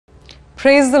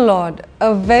Praise the Lord.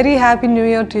 A very happy new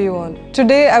year to you all.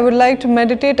 Today I would like to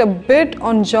meditate a bit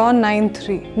on John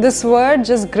 9:3. This word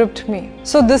just gripped me.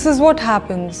 So this is what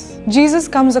happens. Jesus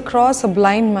comes across a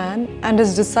blind man and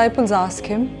his disciples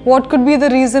ask him, what could be the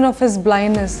reason of his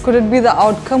blindness? Could it be the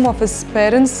outcome of his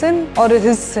parents' sin or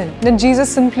his sin? Then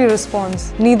Jesus simply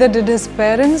responds, neither did his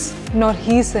parents nor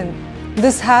he sin.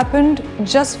 This happened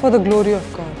just for the glory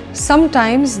of God.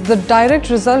 Sometimes the direct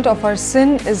result of our sin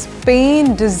is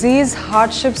pain, disease,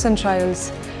 hardships and trials.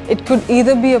 It could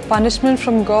either be a punishment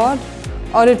from God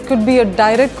or it could be a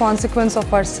direct consequence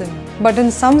of our sin. But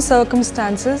in some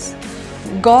circumstances,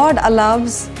 God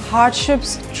allows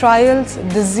hardships, trials,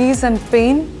 disease and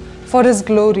pain for His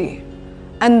glory.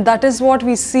 And that is what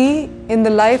we see in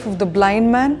the life of the blind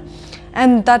man,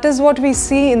 and that is what we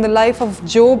see in the life of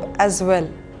Job as well.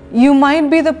 You might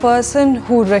be the person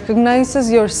who recognizes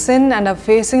your sin and are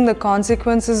facing the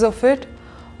consequences of it,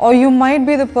 or you might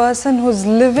be the person who's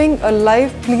living a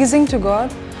life pleasing to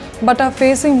God but are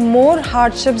facing more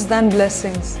hardships than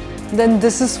blessings. Then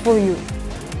this is for you.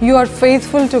 You are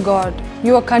faithful to God.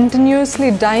 You are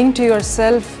continuously dying to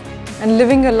yourself and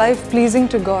living a life pleasing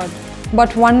to God.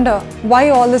 But wonder, why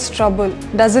all this trouble?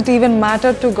 Does it even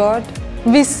matter to God?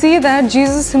 We see that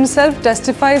Jesus himself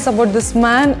testifies about this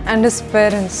man and his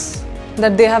parents,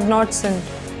 that they have not sinned.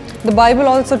 The Bible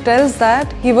also tells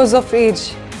that he was of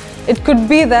age. It could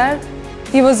be that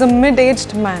he was a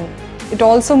mid-aged man. It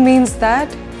also means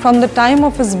that from the time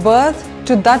of his birth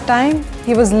to that time,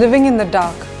 he was living in the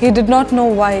dark. He did not know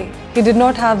why. He did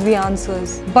not have the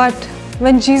answers. But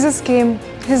when Jesus came,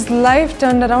 his life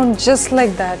turned around just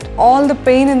like that. All the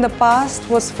pain in the past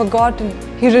was forgotten.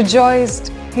 He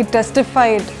rejoiced. He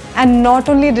testified, and not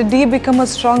only did he become a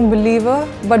strong believer,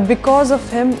 but because of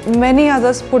him, many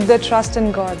others put their trust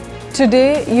in God.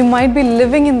 Today, you might be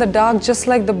living in the dark just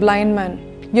like the blind man.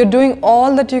 You're doing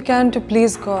all that you can to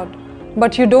please God,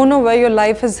 but you don't know where your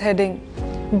life is heading,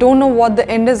 don't know what the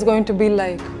end is going to be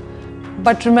like.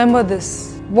 But remember this,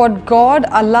 what God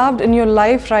allowed in your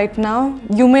life right now,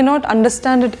 you may not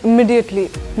understand it immediately,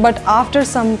 but after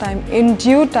some time, in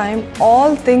due time,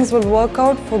 all things will work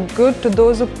out for good to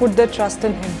those who put their trust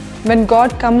in Him. When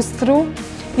God comes through,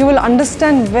 you will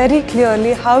understand very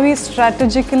clearly how He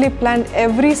strategically planned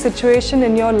every situation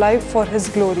in your life for His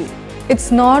glory.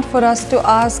 It's not for us to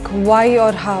ask why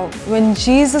or how. When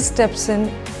Jesus steps in,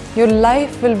 your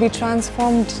life will be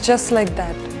transformed just like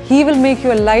that. He will make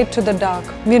you a light to the dark.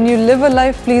 When you live a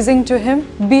life pleasing to Him,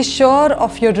 be sure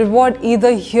of your reward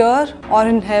either here or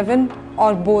in heaven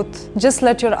or both. Just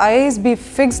let your eyes be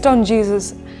fixed on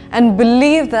Jesus and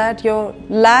believe that your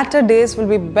latter days will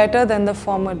be better than the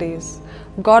former days.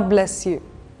 God bless you.